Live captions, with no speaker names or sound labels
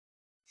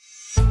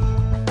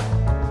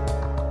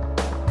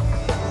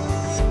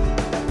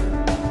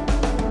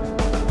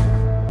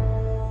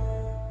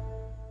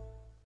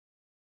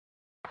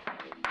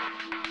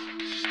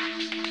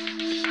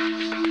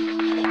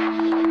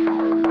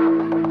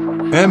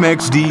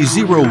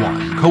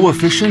MXD-01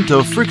 coefficient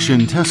of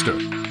friction tester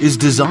is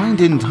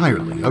designed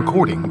entirely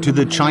according to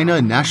the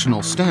China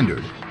National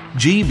Standard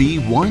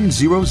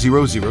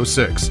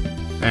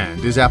GB10006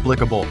 and is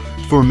applicable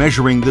for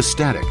measuring the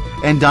static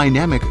and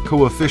dynamic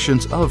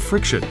coefficients of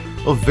friction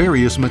of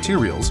various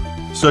materials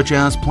such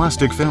as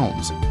plastic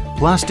films,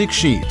 plastic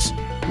sheets,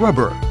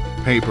 rubber,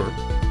 paper,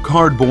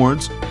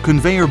 cardboards,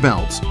 conveyor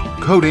belts,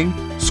 coating,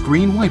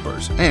 screen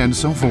wipers, and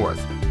so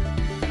forth.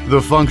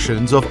 The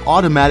functions of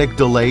automatic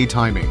delay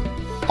timing,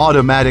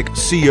 automatic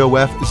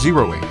COF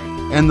zeroing,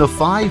 and the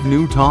 5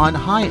 Newton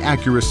high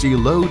accuracy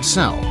load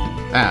cell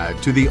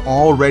add to the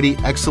already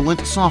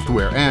excellent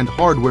software and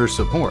hardware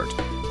support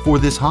for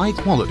this high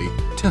quality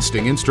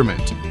testing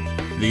instrument.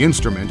 The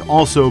instrument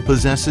also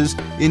possesses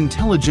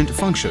intelligent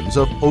functions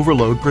of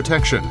overload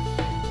protection,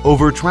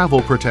 over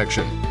travel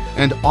protection,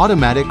 and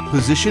automatic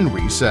position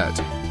reset.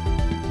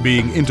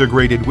 Being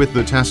integrated with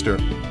the tester,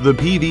 the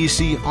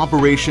PVC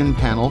operation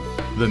panel,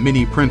 the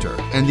mini printer,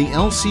 and the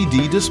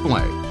LCD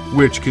display,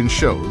 which can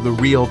show the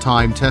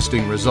real-time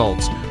testing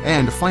results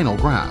and final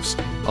graphs,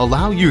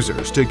 allow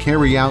users to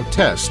carry out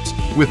tests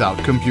without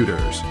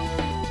computers.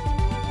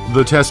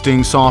 The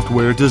testing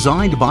software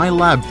designed by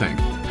Labthink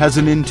has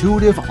an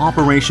intuitive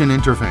operation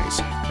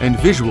interface and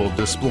visual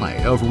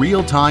display of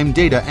real-time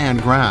data and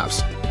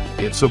graphs.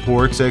 It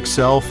supports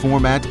Excel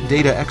format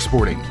data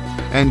exporting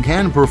and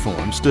can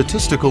perform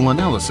statistical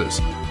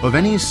analysis of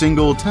any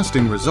single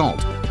testing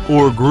result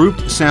or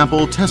grouped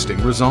sample testing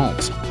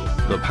results.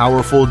 The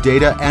powerful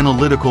data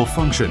analytical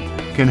function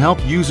can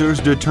help users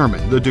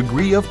determine the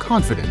degree of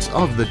confidence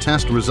of the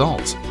test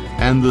results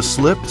and the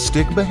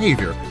slip-stick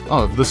behavior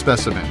of the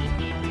specimen.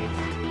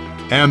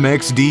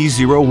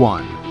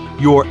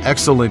 MXD-01, your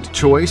excellent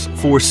choice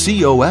for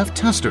COF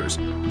testers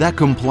that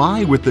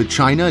comply with the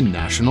China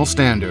National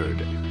Standard.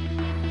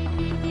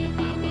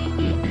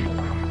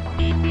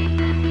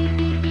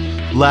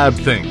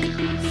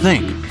 Labthink.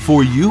 Think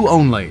for you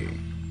only.